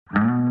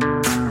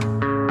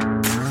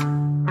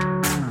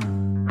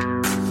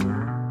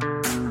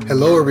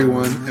Hello,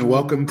 everyone, and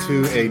welcome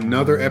to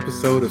another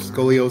episode of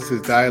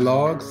Scoliosis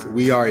Dialogues.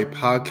 We are a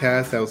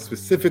podcast that was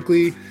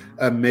specifically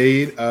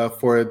made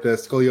for the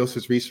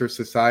Scoliosis Research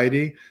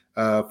Society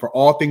for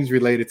all things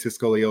related to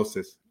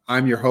scoliosis.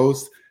 I'm your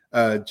host,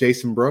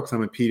 Jason Brooks.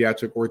 I'm a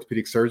pediatric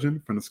orthopedic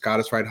surgeon from the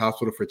Scottish Rite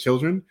Hospital for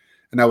Children,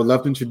 and I would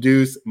love to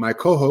introduce my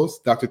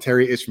co-host, Dr.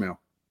 Terry Ishmael.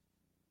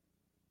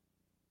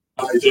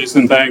 Hi,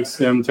 Jason. Thanks.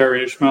 I'm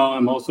Terry Ishmael.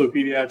 I'm also a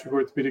pediatric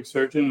orthopedic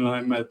surgeon, and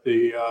I'm at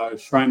the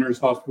Shriners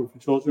Hospital for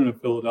Children in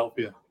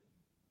Philadelphia.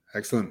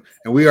 Excellent.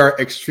 And we are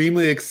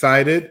extremely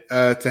excited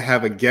to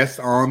have a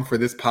guest on for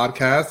this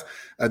podcast,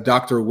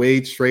 Dr.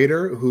 Wade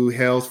Shrader, who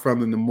hails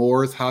from the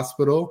Nemours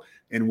Hospital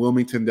in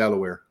Wilmington,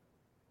 Delaware.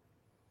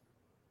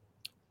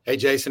 Hey,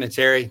 Jason and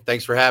Terry.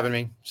 Thanks for having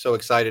me. So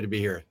excited to be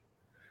here.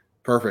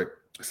 Perfect.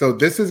 So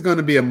this is going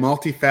to be a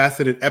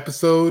multifaceted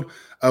episode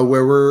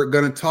where we're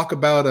going to talk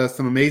about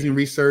some amazing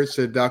research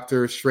that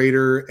Dr.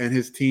 Shrader and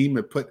his team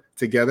have put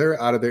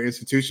together out of their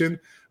institution,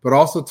 but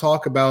also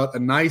talk about a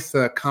nice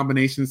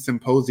combination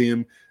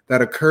symposium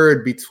that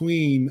occurred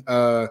between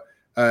Dr.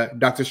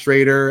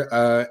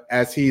 Shrader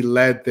as he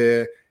led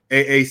the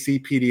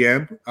AAC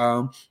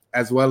PDM,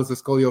 as well as the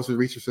Scoliosis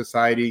Research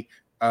Society,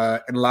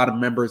 and a lot of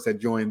members that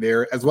joined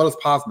there, as well as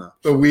POSNA.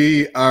 So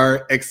we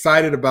are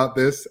excited about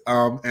this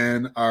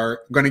and are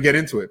going to get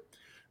into it.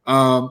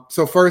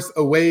 So first,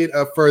 Wade,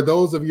 for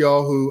those of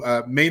y'all who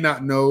may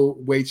not know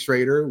Wade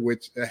Shrader,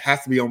 which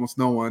has to be almost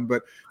no one,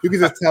 but you can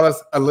just tell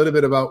us a little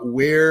bit about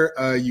where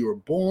you were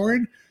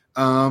born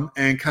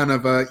and kind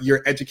of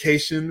your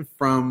education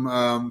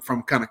from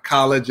kind of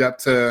college up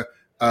to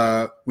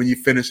when you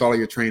finished all of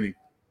your training.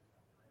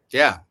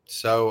 Yeah.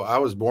 So I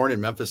was born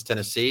in Memphis,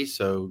 Tennessee.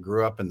 So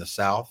grew up in the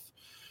South.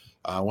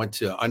 Went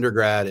to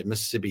undergrad at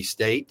Mississippi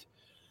State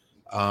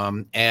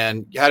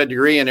and had a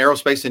degree in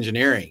aerospace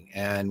engineering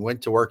and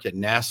went to work at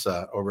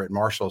NASA over at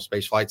Marshall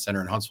Space Flight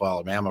Center in Huntsville,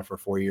 Alabama for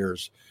 4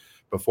 years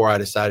before I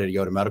decided to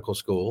go to medical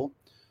school.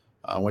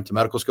 Went to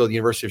medical school at the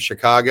University of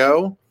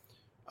Chicago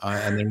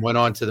and then went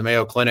on to the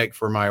Mayo Clinic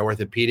for my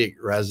orthopedic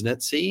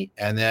residency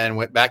and then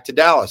went down to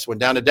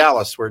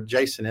Dallas where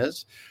Jason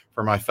is,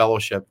 for my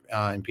fellowship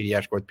in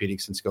pediatric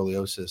orthopedics and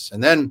scoliosis.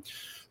 And then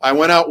I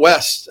went out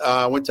west,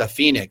 went to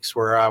Phoenix,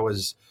 where I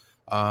was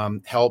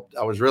helped.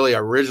 I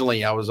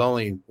was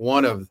only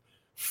one of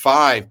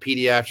 5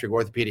 pediatric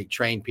orthopedic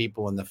trained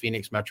people in the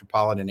Phoenix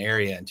metropolitan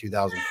area in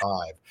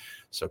 2005.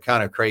 So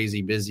kind of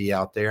crazy busy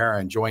out there.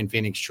 I joined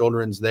Phoenix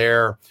Children's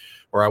there,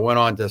 where I went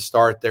on to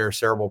start their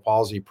cerebral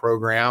palsy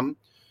program.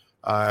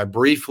 I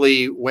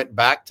briefly went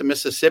back to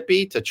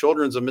Mississippi, to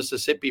Children's of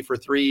Mississippi for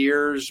 3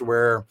 years,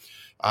 where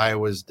I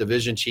was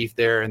division chief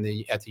there at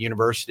the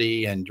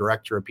university and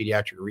director of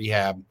pediatric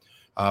rehab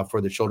for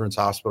the Children's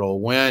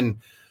Hospital when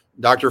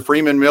Dr.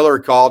 Freeman Miller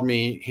called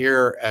me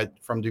here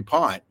from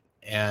DuPont.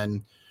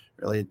 And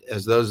really,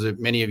 as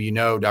many of you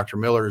know, Dr.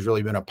 Miller has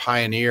really been a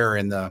pioneer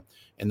in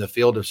the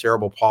field of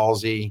cerebral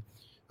palsy.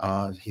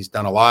 He's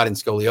done a lot in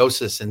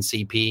scoliosis and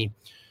CP,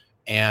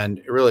 and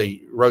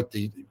really wrote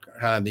the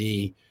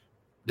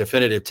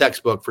definitive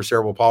textbook for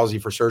cerebral palsy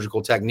for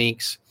surgical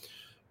techniques.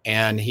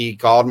 And he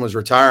called and was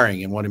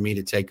retiring and wanted me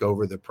to take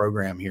over the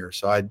program here.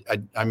 So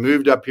I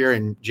moved up here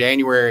in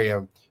January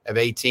of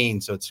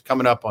 18. So it's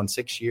coming up on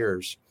 6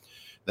 years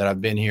that I've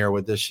been here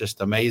with this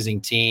just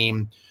amazing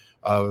team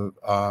of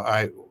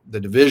the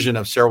division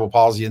of cerebral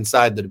palsy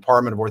inside the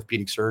Department of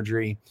Orthopedic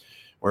Surgery,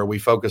 where we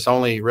focus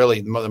only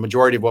really the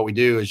majority of what we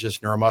do is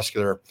just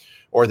neuromuscular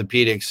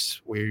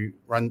orthopedics. We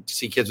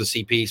see kids with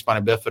CP,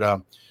 spina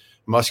bifida,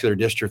 muscular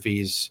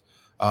dystrophies,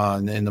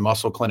 in the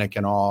muscle clinic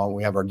and all.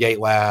 We have our gait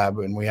lab,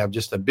 and we have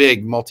just a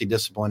big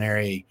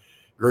multidisciplinary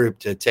group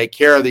to take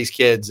care of these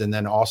kids, and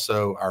then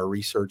also our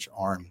research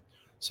arm.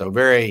 So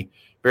very,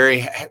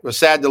 very was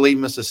sad to leave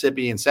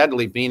Mississippi and sad to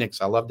leave Phoenix.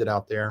 I loved it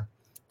out there,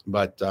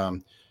 but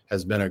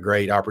has been a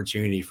great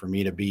opportunity for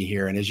me to be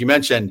here. And as you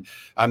mentioned,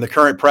 I'm the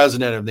current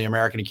president of the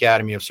American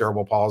Academy of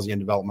Cerebral Palsy and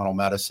Developmental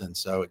Medicine.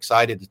 So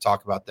excited to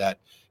talk about that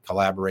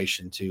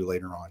collaboration too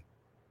later on.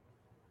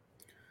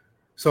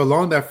 So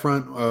along that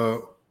front,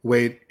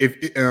 Wade,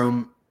 if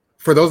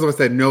for those of us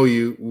that know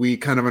you, we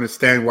kind of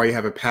understand why you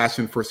have a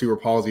passion for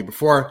cerebral palsy.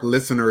 Before our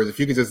listeners, if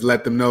you could just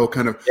let them know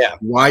kind of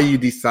why you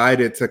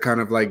decided to kind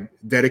of like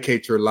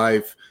dedicate your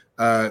life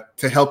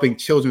to helping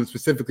children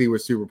specifically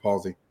with cerebral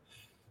palsy.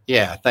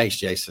 Yeah, thanks,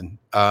 Jason.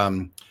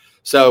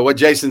 So what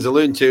Jason's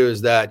alluding to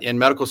is that in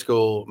medical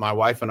school, my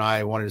wife and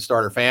I wanted to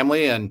start a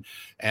family and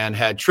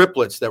had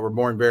triplets that were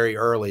born very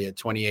early at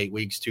 28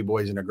 weeks, 2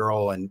 boys and a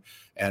girl, and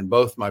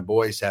both my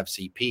boys have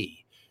CP.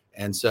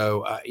 And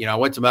so, I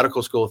went to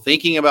medical school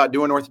thinking about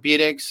doing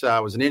orthopedics. I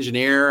was an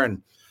engineer and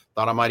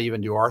thought I might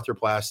even do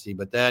arthroplasty,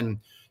 but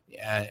then,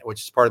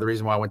 which is part of the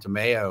reason why I went to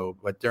Mayo.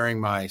 But during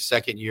my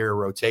second year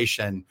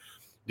rotation,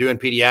 doing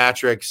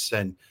pediatrics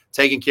and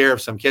taking care of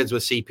some kids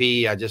with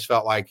CP, I just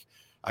felt like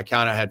I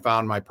kind of had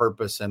found my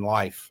purpose in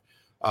life.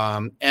 I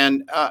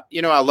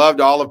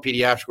loved all of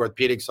pediatric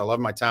orthopedics. I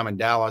loved my time in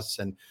Dallas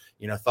and,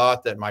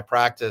 thought that my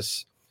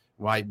practice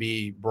might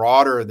be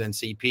broader than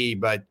CP,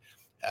 but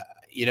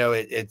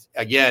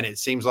it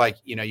seems like,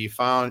 you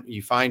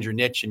find your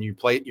niche and you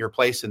play your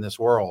place in this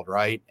world.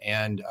 Right.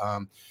 And,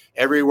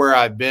 everywhere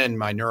I've been,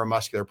 my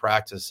neuromuscular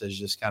practice has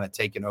just kind of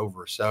taken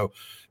over. So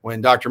when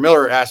Dr.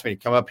 Miller asked me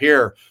to come up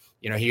here,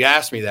 he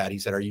asked me that. He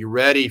said, "Are you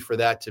ready for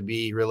that to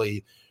be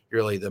really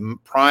the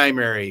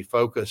primary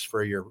focus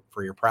for your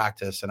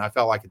practice?" And I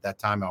felt like at that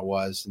time I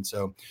was. And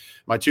so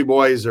my two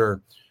boys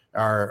are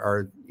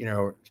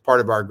part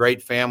of our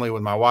great family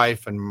with my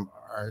wife and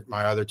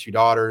my other two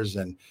daughters,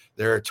 and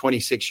they're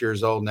 26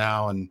 years old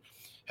now and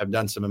have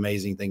done some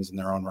amazing things in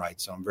their own right.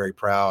 So I'm very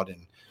proud,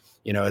 and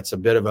it's a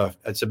bit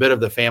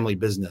of the family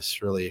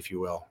business, really, if you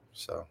will.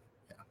 So,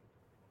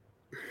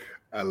 yeah.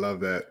 I love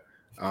that.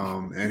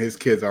 And his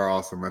kids are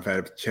awesome. I've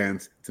had a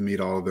chance to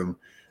meet all of them.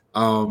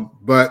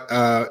 But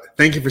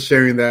thank you for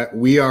sharing that.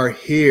 We are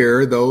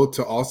here, though,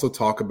 to also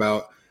talk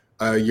about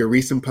your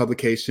recent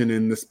publication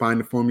in the Spine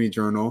Deformity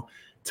Journal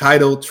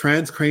titled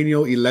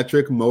Transcranial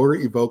Electric Motor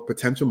Evoked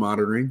Potential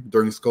Monitoring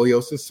During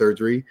Scoliosis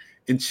Surgery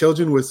in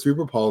Children with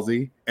Cerebral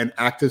Palsy and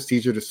Active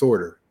Seizure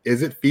Disorder.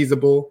 Is it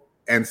feasible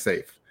and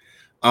safe?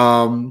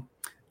 We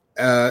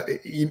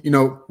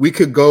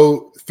could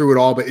go through it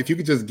all, but if you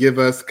could just give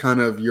us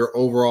kind of your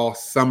overall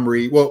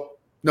summary. Well,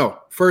 no,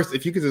 first,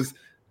 if you could just,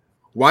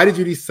 why did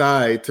you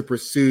decide to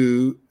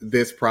pursue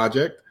this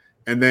project?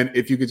 And then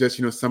if you could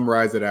just,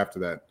 summarize it after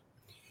that.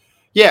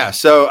 Yeah.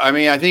 So,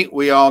 I think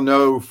we all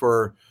know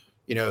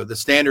the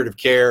standard of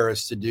care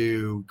is to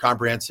do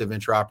comprehensive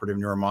intraoperative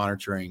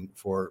neuromonitoring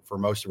for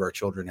most of our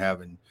children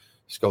having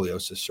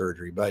scoliosis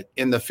surgery. But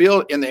in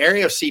the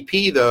area of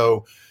CP,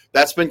 though,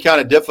 that's been kind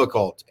of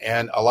difficult.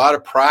 And a lot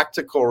of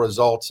practical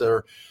results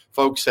are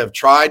folks have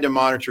tried to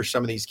monitor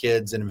some of these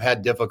kids and have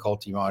had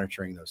difficulty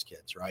monitoring those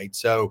kids, right?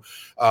 So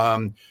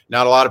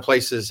not a lot of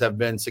places have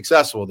been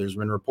successful. There's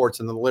been reports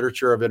in the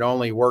literature of it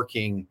only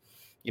working,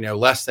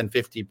 less than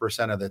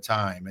 50% of the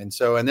time. And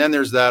then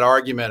there's that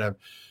argument of,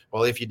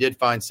 well, if you did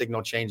find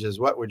signal changes,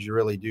 what would you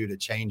really do to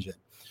change it?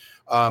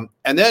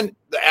 And then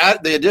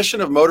the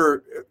addition of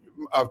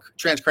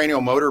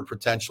transcranial motor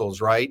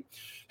potentials, right,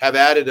 have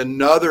added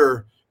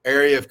another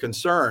area of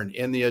concern.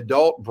 In the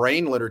adult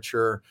brain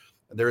literature,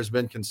 there has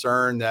been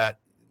concern that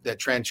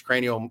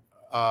transcranial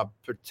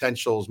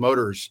potentials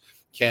motors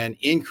can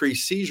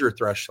increase seizure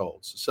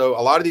thresholds. So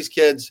a lot of these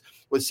kids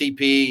with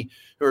CP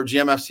who are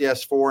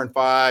GMFCS 4 and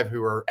 5,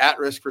 who are at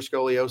risk for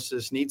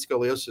scoliosis, need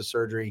scoliosis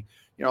surgery,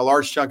 a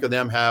large chunk of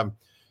them have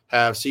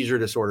seizure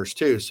disorders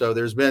too. So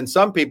there's been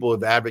some people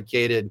who've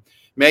advocated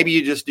maybe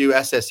you just do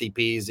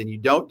SSEPs and you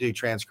don't do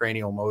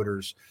transcranial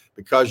motors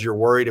because you're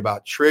worried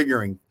about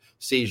triggering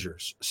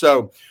seizures.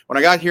 So when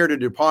I got here to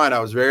DuPont, I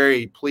was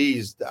very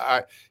pleased.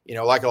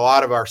 Like a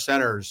lot of our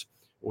centers,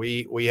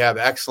 we have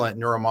excellent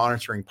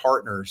neuromonitoring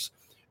partners,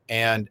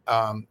 and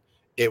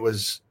I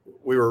was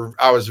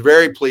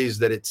very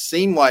pleased that it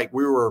seemed like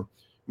we were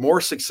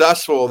more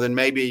successful than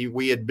maybe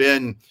we had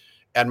been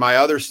at my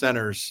other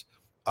centers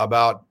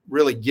about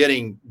really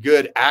getting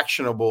good,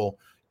 actionable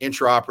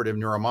intraoperative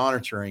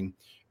neuromonitoring.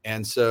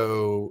 And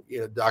so,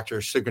 Dr.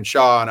 Sukun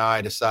Shah and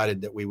I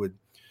decided that we would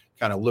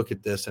kind of look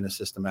at this in a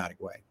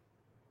systematic way.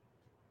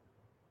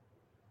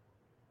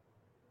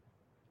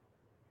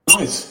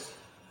 Nice.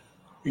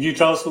 Can you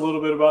tell us a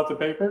little bit about the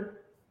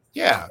paper?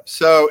 Yeah.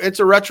 So it's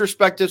a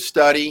retrospective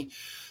study.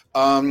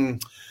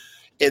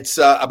 It's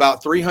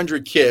about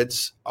 300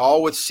 kids,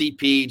 all with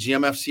CP,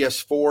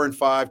 GMFCS 4 and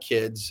 5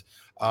 kids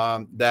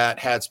that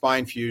had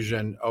spine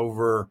fusion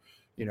over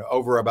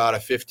about a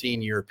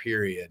 15-year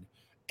period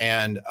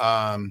and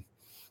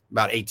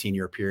about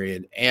 18-year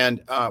period.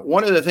 And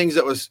one of the things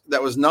that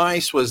was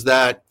nice was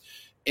that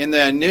in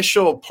the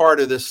initial part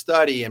of this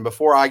study, and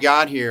before I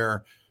got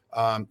here,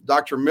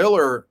 Dr.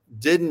 Miller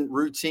didn't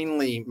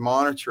routinely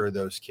monitor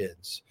those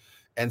kids.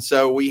 And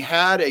so we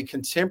had a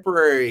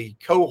contemporary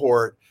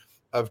cohort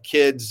of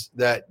kids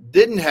that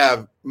didn't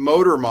have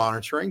motor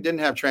monitoring, didn't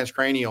have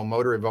transcranial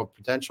motor evoked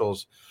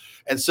potentials.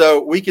 And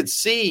so we could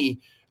see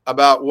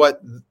about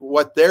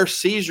what their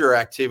seizure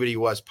activity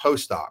was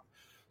post-op.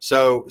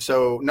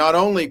 So not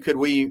only could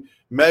we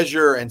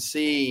measure and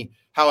see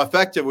how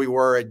effective we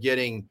were at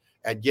getting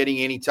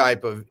any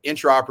type of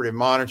intraoperative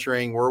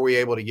monitoring, were we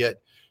able to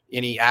get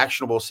any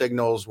actionable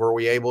signals,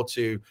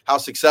 how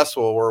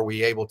successful were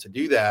we able to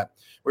do that?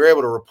 We were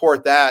able to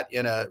report that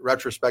in a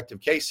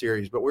retrospective case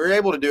series, but we were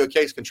able to do a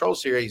case control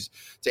series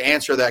to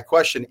answer that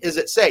question. Is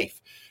it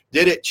safe?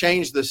 Did it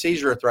change the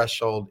seizure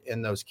threshold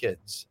in those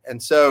kids?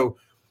 And so,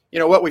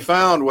 what we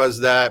found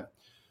was that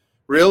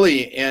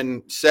really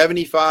in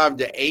 75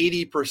 to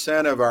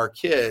 80% of our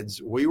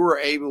kids, we were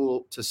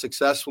able to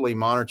successfully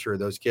monitor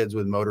those kids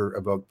with motor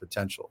evoked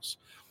potentials.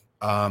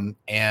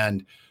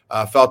 And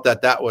felt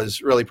that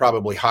was really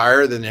probably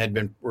higher than had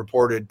been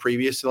reported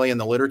previously in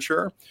the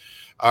literature.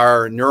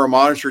 Our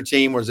neuromonitor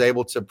team was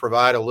able to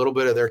provide a little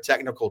bit of their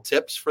technical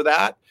tips for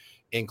that,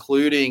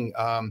 including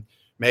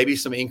maybe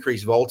some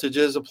increased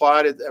voltages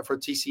applied for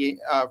TC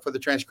for the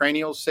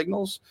transcranial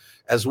signals,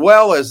 as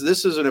well as,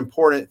 this is an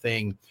important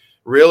thing,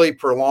 really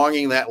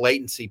prolonging that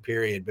latency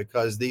period,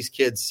 because these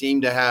kids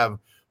seem to have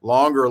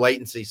longer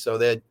latency, so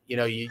that,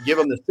 you give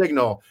them the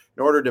signal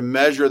in order to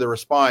measure the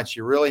response.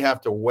 You really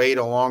have to wait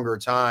a longer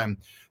time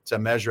to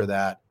measure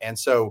that. And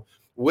so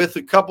with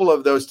a couple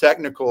of those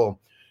technical,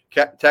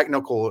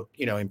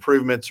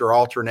 improvements or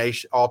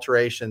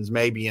alterations,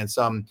 maybe in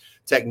some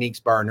techniques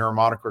by our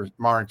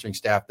neuromonitoring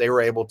staff, they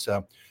were able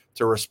to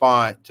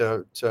respond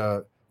to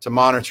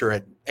monitor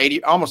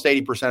it almost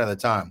 80% of the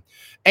time.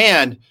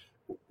 And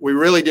we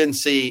didn't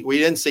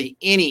see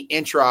any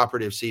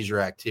intraoperative seizure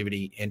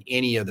activity in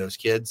any of those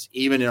kids,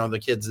 even the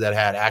kids that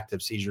had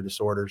active seizure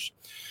disorders.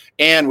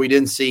 And we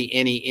didn't see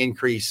any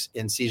increase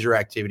in seizure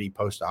activity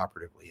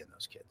post-operatively in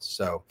those kids.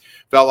 So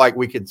felt like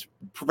we could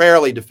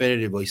fairly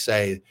definitively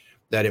say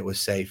that it was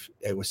safe.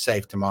 It was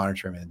safe to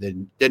monitor them, and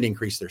it didn't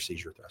increase their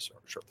seizure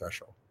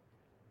threshold.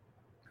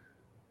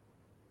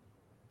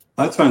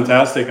 That's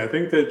fantastic. I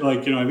think that, I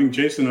think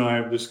Jaysson and I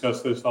have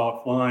discussed this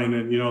offline,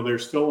 and, there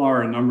still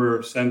are a number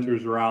of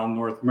centers around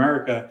North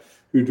America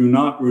who do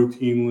not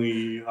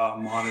routinely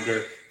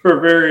monitor for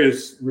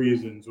various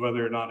reasons,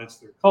 whether or not it's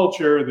their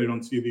culture, they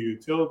don't see the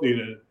utility in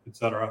it, et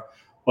cetera.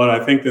 But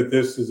I think that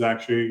this is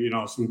actually,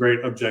 some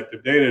great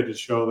objective data to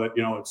show that,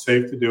 it's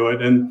safe to do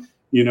it. And,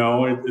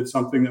 it's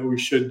something that we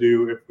should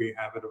do if we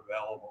have it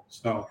available.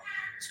 So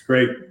it's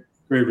great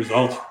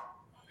results.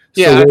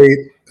 Yeah.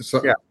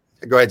 Yeah.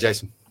 Go ahead,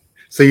 Jaysson.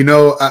 So,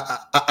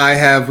 I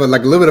have a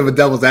little bit of a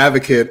devil's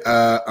advocate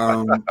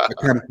kind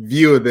of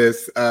view of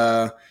this.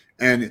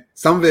 And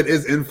some of it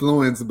is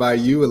influenced by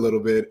you a little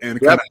bit and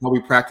kind of how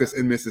we practice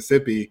in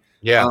Mississippi.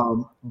 Yeah.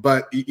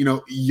 But,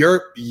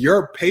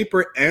 your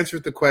paper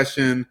answered the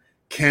question,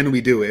 can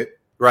we do it?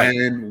 Right.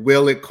 And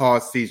will it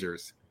cause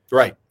seizures?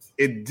 Right.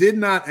 It did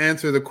not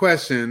answer the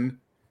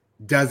question,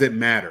 does it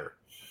matter?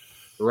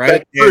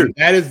 Right. And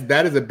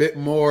that is a bit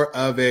more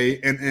of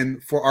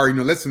and for our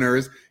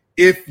listeners,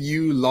 if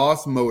you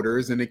lost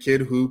motors in a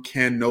kid who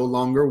can no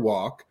longer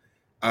walk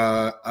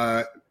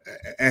and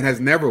has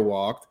never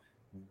walked,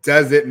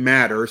 does it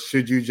matter?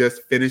 Should you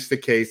just finish the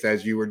case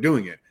as you were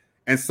doing it?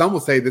 And some will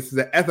say this is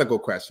an ethical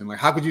question. Like,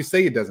 how could you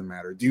say it doesn't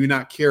matter? Do you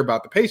not care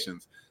about the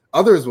patients?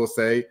 Others will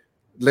say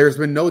there's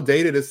been no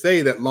data to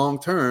say that long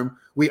term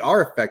we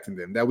are affecting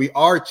them, that we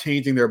are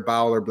changing their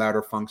bowel or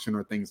bladder function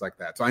or things like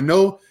that. So I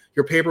know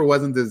your paper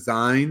wasn't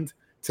designed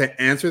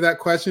to answer that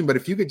question, but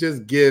if you could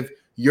just give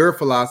your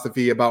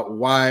philosophy about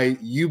why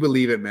you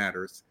believe it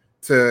matters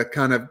to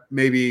kind of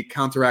maybe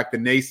counteract the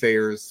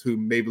naysayers who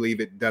may believe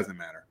it doesn't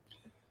matter.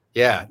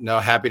 Yeah, no,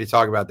 happy to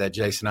talk about that,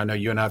 Jaysson. I know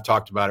you and I have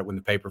talked about it when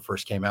the paper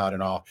first came out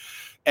and all.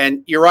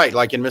 And you're right.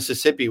 Like in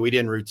Mississippi, we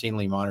didn't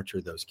routinely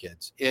monitor those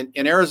kids. In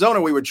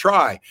Arizona, we would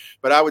try,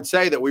 but I would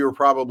say that we were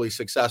probably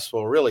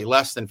successful really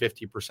less than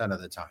 50%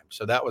 of the time.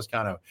 So that was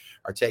kind of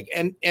our take.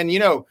 And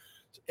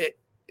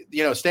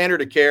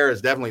standard of care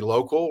is definitely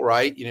local,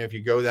 right? If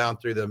you go down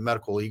through the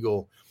medical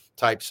legal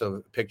types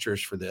of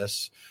pictures for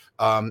this.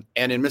 And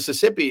in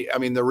Mississippi, I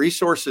mean, the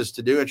resources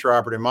to do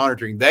intraoperative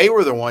monitoring, they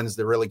were the ones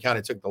that really kind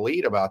of took the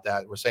lead about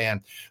that. We're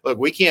saying, look,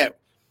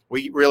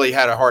 we really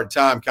had a hard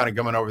time kind of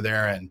coming over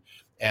there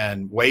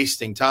and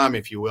wasting time,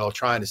 if you will,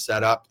 trying to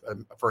set up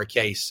for a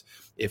case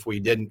if we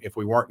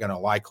weren't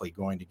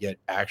going to get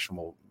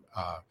actionable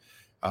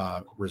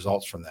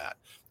results from that.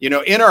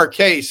 In our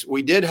case,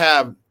 we did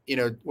have,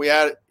 we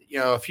had,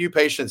 a few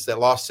patients that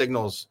lost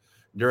signals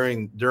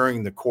during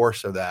the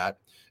course of that.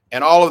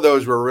 And all of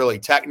those were really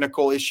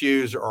technical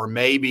issues, or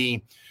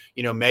maybe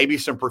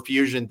some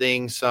perfusion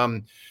things,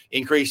 some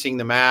increasing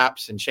the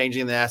maps and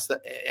changing the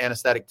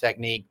anesthetic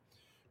technique.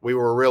 We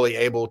were really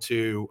able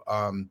to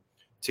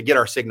get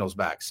our signals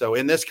back. So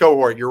in this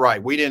cohort, you're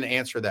right, we didn't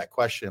answer that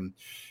question.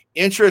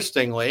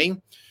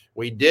 Interestingly,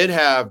 we did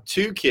have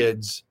 2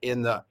 kids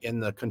in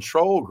the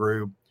control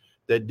group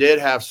that did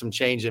have some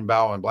change in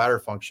bowel and bladder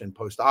function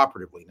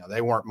post-operatively. Now,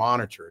 they weren't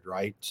monitored,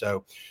 right?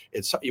 So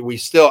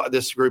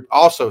this group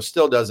also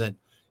still doesn't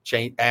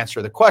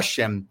answer the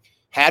question,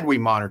 had we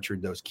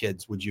monitored those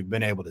kids, would you have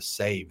been able to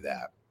save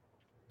that?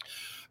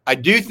 I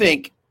do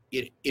think,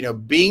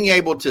 being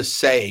able to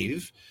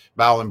save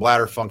bowel and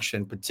bladder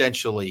function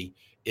potentially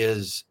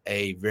is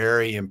a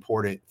very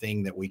important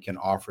thing that we can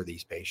offer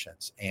these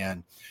patients.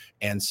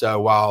 And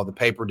so while the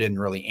paper didn't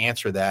really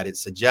answer that, it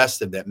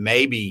suggested that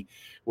maybe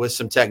with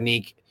some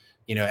technique,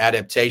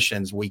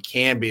 adaptations, we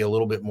can be a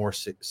little bit more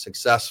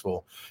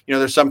successful.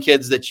 There's some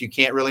kids that you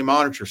can't really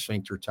monitor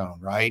sphincter tone,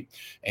 right?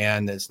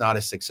 And it's not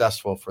as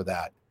successful for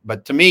that.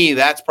 But to me,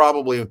 that's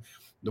probably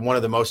one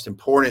of the most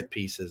important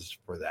pieces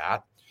for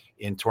that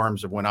in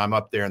terms of when I'm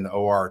up there in the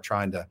OR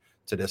trying to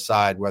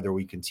decide whether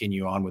we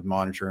continue on with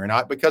monitoring or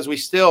not, because we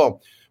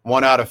still,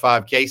 1 out of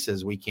 5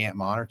 cases, we can't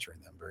monitor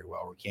them very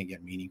well. We can't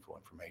get meaningful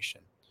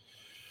information.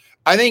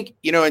 I think,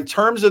 in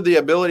terms of the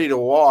ability to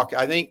walk,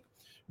 I think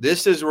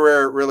this is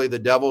where really the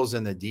devil's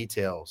in the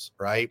details,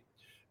 right?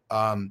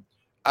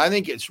 I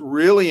think it's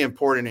really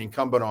important and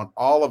incumbent on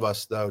all of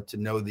us, though, to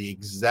know the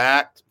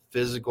exact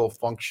physical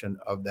function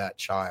of that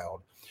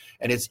child.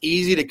 And it's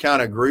easy to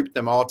kind of group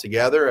them all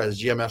together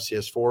as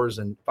GMFCS 4s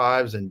and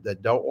 5s and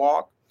that don't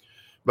walk.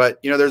 But,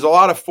 there's a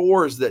lot of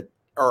 4s that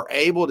are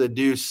able to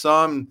do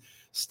some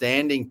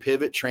standing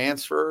pivot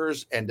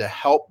transfers and to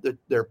help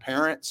their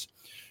parents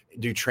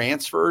do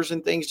transfers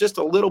and things. Just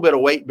a little bit of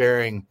weight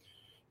bearing,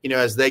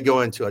 as they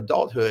go into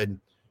adulthood,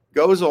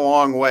 goes a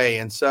long way.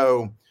 And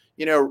so,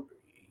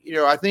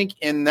 I think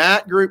in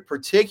that group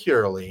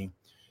particularly,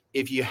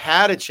 if you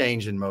had a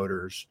change in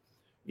motors,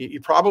 you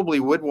probably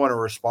would want to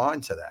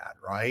respond to that,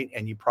 right?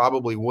 And you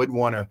probably would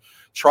want to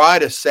try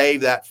to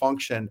save that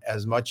function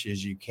as much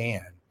as you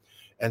can.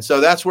 And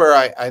so that's where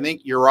I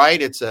think you're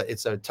right. It's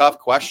a tough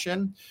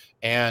question,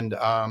 and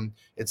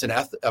it's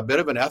a bit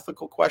of an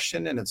ethical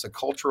question, and it's a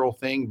cultural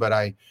thing. But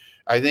I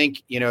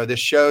think this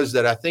shows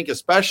that I think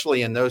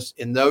especially in those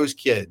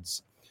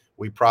kids,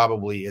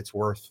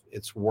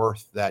 it's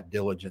worth that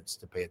diligence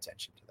to pay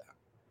attention to that.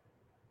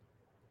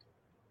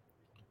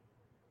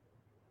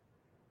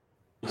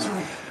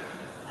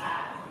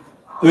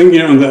 I think,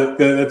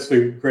 that's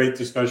a great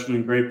discussion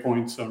and great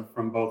points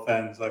from both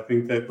ends. I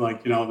think that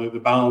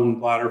the bowel and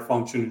bladder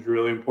function is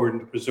really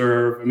important to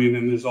preserve. I mean,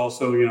 and there's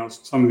also,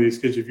 some of these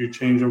kids, if you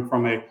change them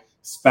from a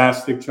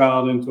spastic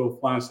child into a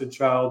flaccid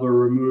child or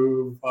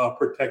remove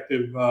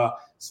protective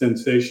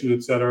sensation,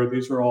 et cetera,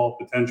 these are all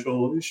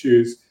potential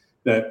issues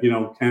that,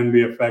 can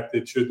be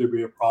affected should there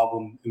be a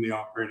problem in the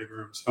operating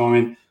room. So, I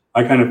mean,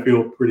 I kind of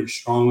feel pretty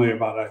strongly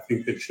about it. I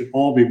think they should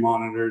all be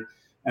monitored.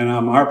 And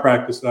our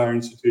practice at our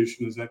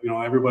institution is that,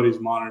 everybody's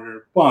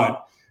monitored,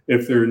 but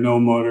if there are no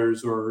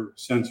motors or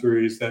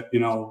sensories that,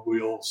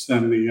 we'll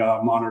send the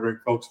monitoring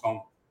folks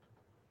home.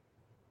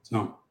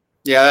 So.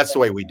 Yeah, that's the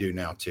way we do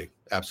now too.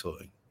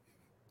 Absolutely.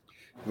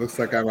 Looks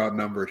like I'm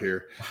outnumbered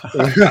here.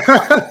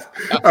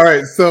 All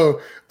right.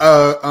 So,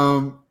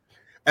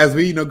 as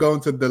we, go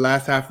into the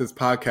last half of this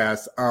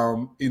podcast,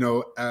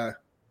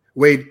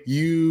 Wade,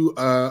 you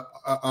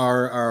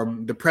are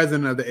the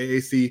president of the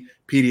AAC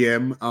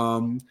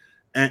PDM,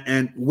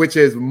 and which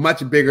is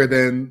much bigger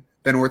than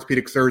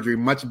orthopedic surgery,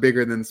 much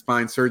bigger than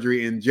spine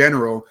surgery in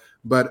general.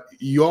 But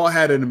you all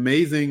had an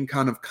amazing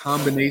kind of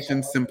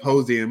combination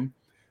symposium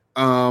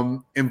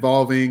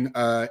involving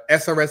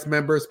SRS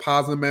members,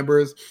 POSNA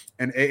members,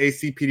 and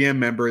AAC PDM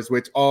members,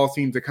 which all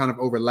seem to kind of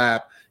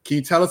overlap. Can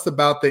you tell us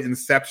about the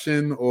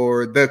inception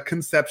or the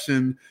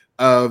conception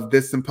of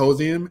this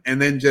symposium,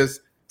 and then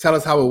just tell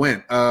us how it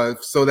went,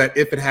 so that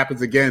if it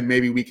happens again,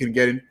 maybe we can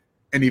get an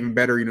even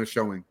better,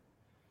 showing.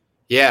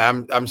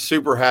 Yeah, I'm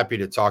super happy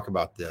to talk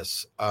about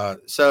this.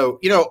 So,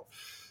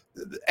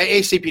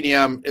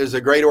 AACPDM is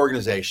a great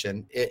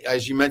organization.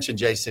 As you mentioned,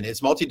 Jaysson,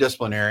 it's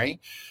multidisciplinary.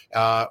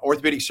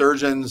 Orthopedic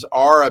surgeons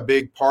are a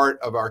big part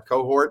of our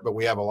cohort, but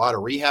we have a lot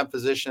of rehab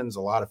physicians,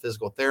 a lot of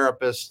physical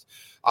therapists,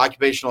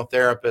 occupational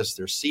therapists,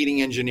 there's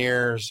seating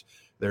engineers,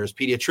 there's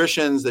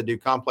pediatricians that do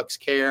complex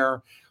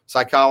care,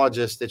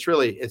 psychologists.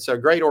 It's a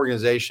great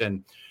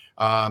organization.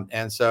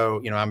 And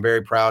so, I'm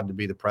very proud to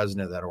be the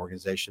president of that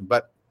organization.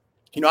 But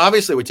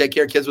obviously we take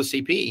care of kids with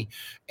CP,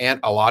 and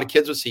a lot of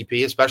kids with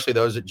CP, especially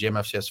those at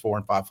GMFCS 4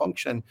 and 5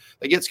 function,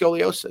 they get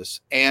scoliosis.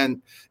 And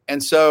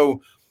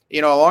so, a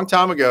long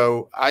time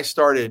ago, I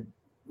started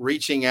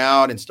reaching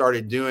out and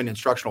started doing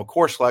instructional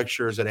course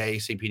lectures at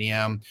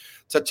AACPDM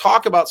to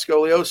talk about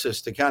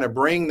scoliosis, to kind of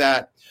bring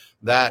that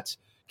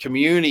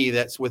community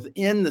that's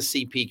within the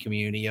CP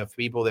community of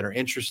people that are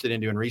interested in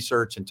doing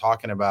research and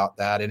talking about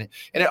that. And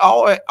it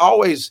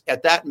always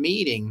at that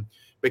meeting,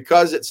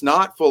 because it's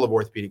not full of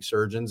orthopedic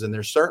surgeons, and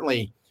there's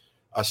certainly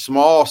a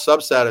small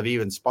subset of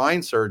even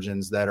spine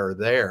surgeons that are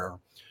there,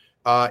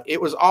 it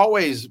was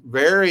always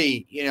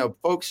very,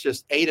 folks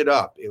just ate it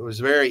up. It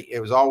was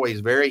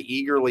always very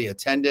eagerly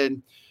attended.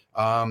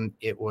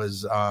 It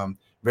was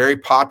very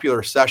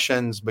popular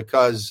sessions,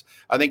 because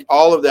I think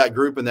all of that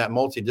group and those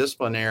multiple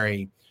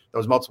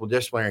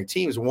disciplinary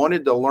teams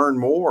wanted to learn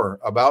more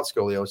about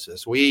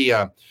scoliosis. We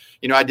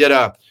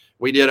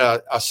did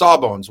a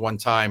sawbones one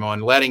time on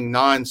letting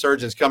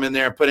non-surgeons come in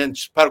there and put in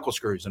pedicle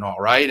screws and all,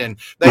 right? And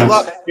they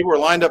loved it. People were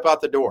lined up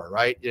out the door,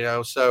 right?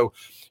 So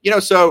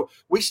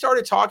we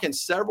started talking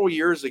several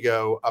years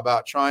ago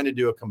about trying to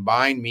do a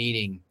combined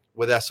meeting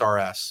with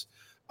SRS,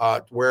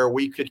 where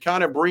we could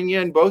kind of bring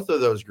in both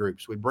of those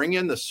groups. We'd bring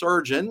in the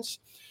surgeons,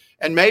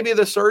 and maybe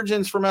the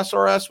surgeons from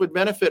SRS would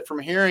benefit from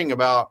hearing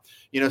about,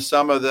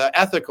 some of the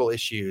ethical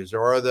issues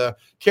or the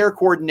care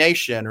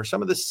coordination or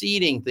some of the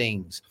seating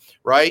things,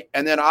 right?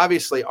 And then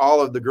obviously all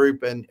of the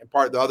group and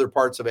the other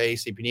parts of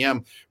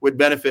AACPDM would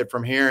benefit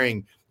from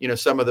hearing,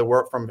 some of the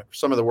work from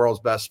some of the world's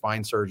best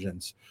spine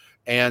surgeons.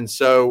 And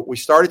so we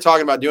started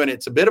talking about doing it.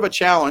 It's a bit of a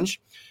challenge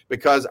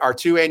because our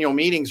 2 annual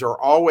meetings are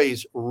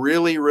always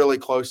really, really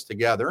close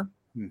together.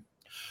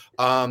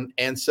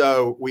 And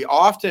so we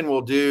often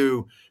will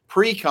do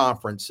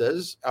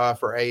pre-conferences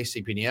for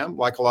AACPDM,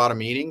 like a lot of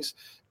meetings.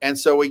 And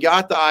so we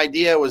got the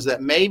idea was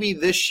that maybe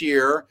this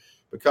year,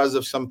 because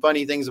of some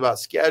funny things about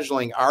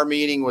scheduling, our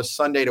meeting was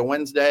Sunday to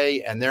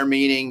Wednesday, and their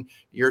meeting,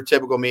 your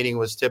typical meeting,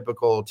 was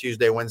typical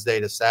Tuesday,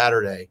 Wednesday to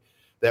Saturday,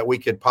 that we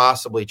could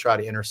possibly try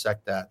to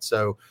intersect that.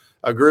 So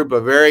a group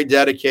of very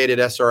dedicated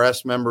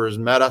SRS members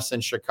met us in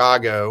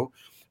Chicago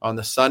on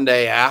the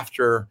Sunday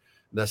after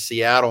the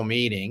Seattle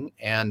meeting.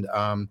 And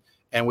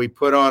and we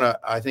put on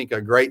I think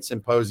a great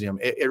symposium.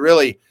 It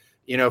really,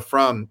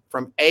 from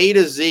A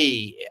to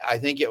Z, I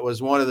think it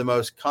was one of the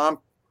most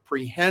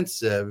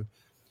comprehensive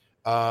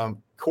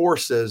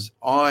courses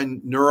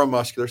on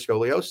neuromuscular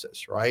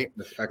scoliosis, right?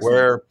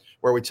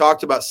 Where we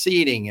talked about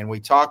seating, and we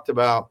talked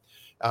about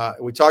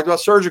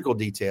surgical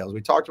details.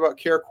 We talked about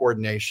care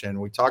coordination.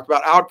 We talked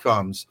about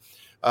outcomes.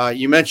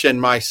 You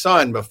mentioned my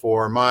son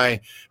before.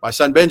 My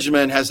son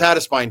Benjamin has had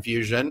a spine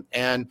fusion,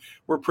 and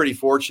we're pretty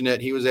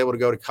fortunate. He was able to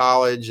go to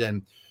college,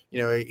 and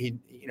he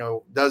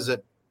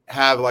doesn't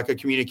have like a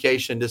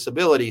communication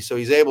disability, so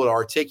he's able to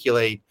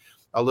articulate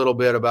a little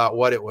bit about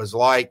what it was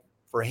like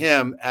for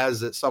him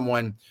as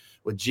someone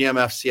with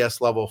GMFCS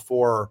level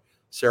 4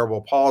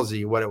 cerebral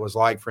palsy, what it was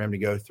like for him to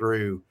go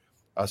through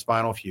a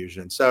spinal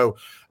fusion. So,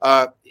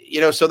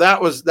 so that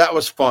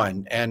was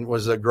fun, and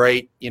was a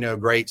great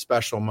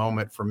special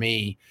moment for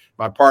me.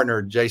 My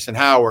partner, Jason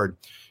Howard,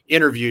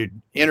 interviewed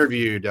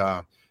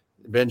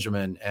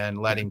Benjamin and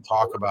let him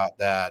talk about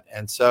that.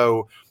 And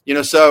so,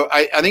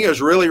 I think it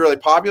was really, really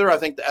popular. I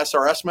think the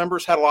SRS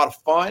members had a lot of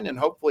fun, and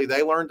hopefully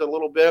they learned a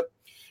little bit.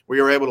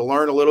 We were able to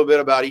learn a little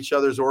bit about each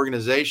other's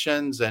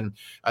organizations. And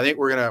I think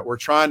we're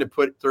trying to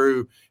put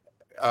through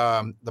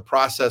the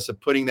process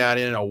of putting that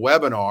in a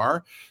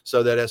webinar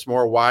so that it's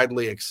more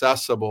widely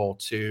accessible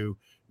to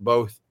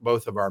both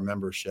of our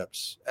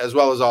memberships, as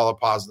well as all of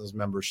Positive's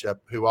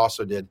membership, who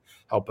also did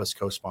help us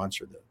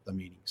co-sponsor the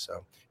meeting.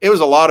 So it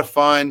was a lot of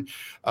fun.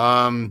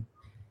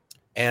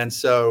 And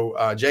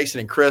so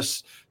Jason and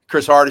Chris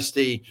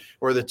Hardesty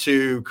were the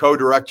two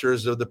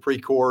co-directors of the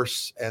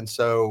pre-course. And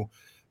so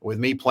with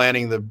me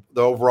planning the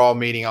overall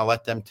meeting, I'll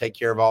let them take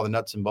care of all the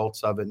nuts and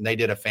bolts of it. And they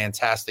did a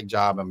fantastic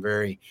job. I'm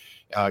very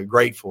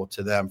grateful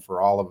to them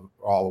for all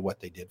of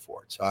what they did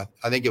for it. So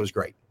I think it was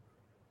great.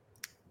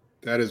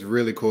 That is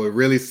really cool. It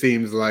really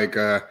seems like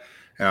I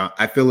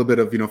feel a bit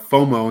of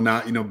FOMO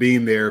not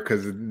being there,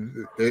 because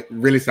it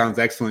really sounds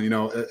excellent.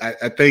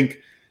 I think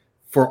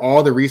for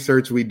all the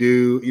research we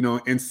do,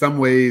 in some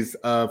ways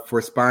for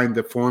spine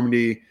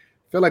deformity,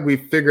 I feel like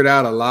we've figured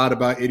out a lot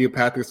about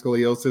idiopathic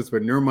scoliosis,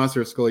 but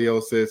neuromuscular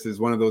scoliosis is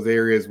one of those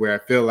areas where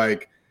I feel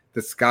like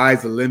the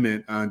sky's the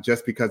limit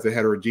just because of the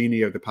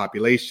heterogeneity of the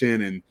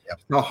population and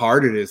how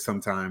hard it is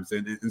sometimes.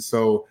 And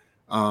so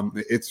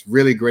it's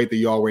really great that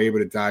you all were able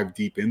to dive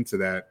deep into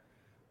that.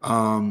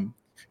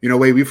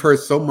 Wade, we've heard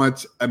so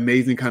much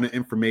amazing kind of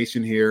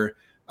information here.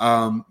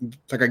 I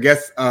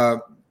guess,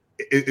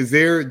 is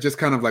there just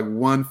kind of like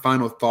one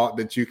final thought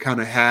that you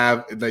kind of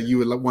have that you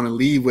would want to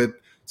leave with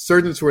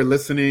surgeons who are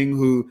listening,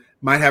 who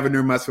might have a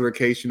neuromuscular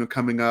case,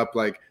 coming up,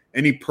 like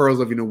any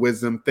pearls of,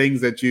 wisdom, things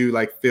that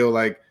you feel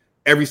like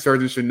every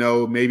surgeon should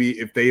know, maybe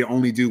if they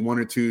only do 1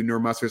 or 2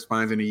 neuromuscular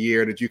spines in a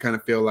year, that you kind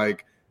of feel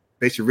like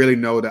they should really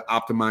know to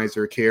optimize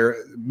their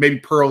care, maybe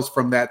pearls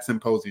from that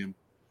symposium?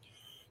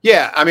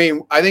 Yeah. I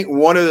mean, I think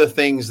one of the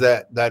things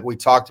that we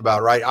talked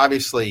about, right?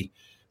 Obviously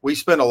we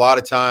spend a lot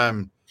of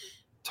time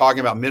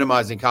talking about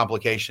minimizing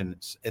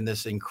complications in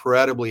this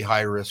incredibly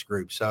high risk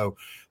group. So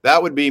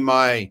that would be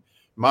my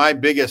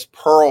biggest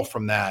pearl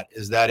from that,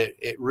 is that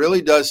it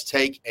really does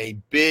take a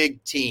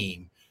big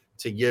team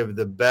to give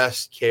the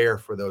best care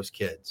for those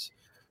kids.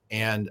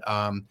 And,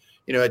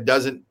 it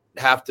doesn't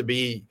have to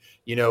be,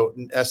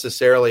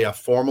 necessarily a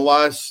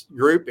formalized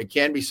group. It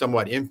can be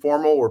somewhat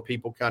informal, where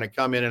people kind of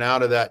come in and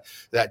out of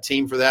that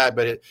team for that.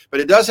 But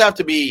it does have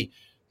to be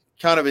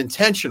kind of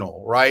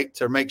intentional, right?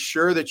 To make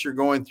sure that you're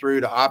going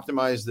through to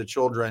optimize the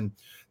children,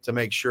 to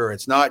make sure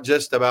it's not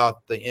just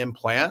about the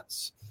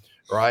implants,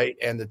 right?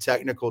 And the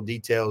technical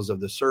details of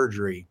the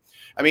surgery.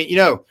 I mean,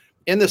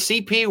 in the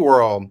CP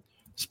world,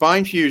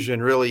 spine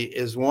fusion really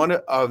is one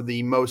of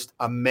the most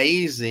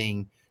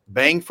amazing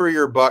bang for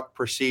your buck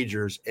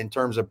procedures in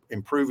terms of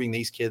improving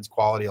these kids'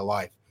 quality of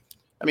life.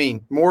 I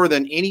mean, more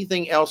than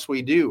anything else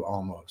we do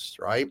almost,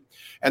 right?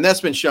 And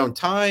that's been shown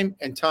time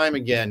and time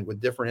again with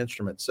different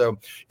instruments. So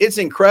it's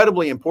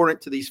incredibly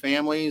important to these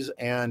families.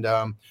 And,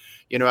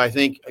 I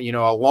think,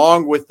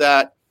 along with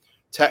that,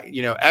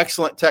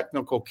 excellent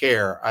technical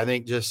care, I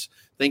think just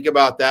think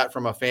about that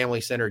from a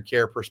family-centered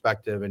care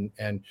perspective,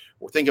 and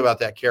think about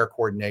that care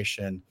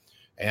coordination.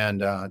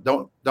 And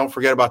don't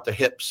forget about the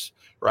hips,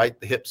 right?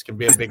 The hips can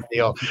be a big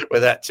deal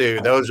with that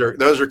too. Those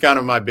are kind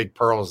of my big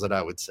pearls that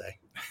I would say.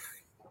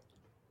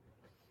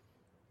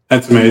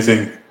 That's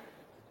amazing.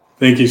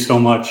 Thank you so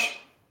much.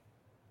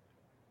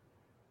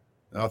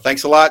 Oh,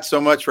 thanks a lot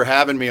so much for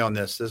having me on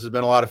this. This has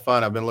been a lot of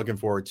fun. I've been looking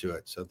forward to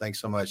it. So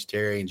thanks so much,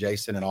 Terry and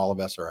Jason and all of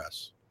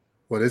SRS.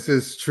 Well, this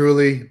has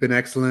truly been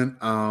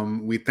excellent.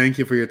 We thank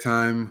you for your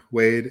time,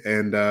 Wade.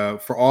 And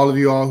for all of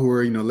you all who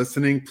are,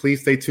 listening,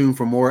 please stay tuned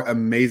for more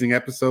amazing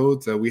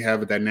episodes. We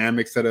have a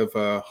dynamic set of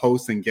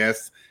hosts and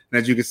guests.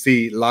 And as you can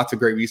see, lots of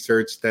great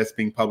research that's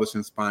being published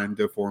in Spine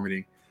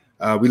Deformity.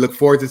 We look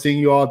forward to seeing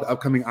you all at the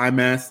upcoming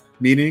IMAS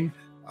meeting,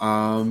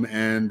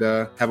 and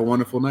have a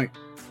wonderful night.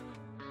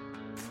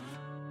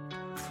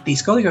 The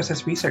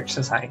Scoliosis Research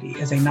Society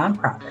is a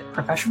nonprofit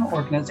professional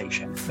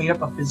organization made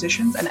up of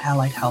physicians and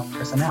allied health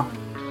personnel.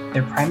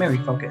 Their primary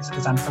focus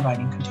is on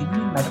providing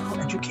continuing medical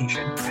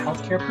education for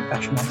healthcare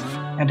professionals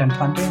and on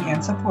funding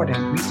and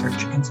supporting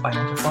research in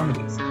spinal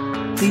deformities.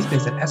 Please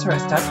visit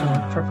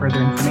srs.org for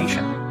further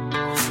information.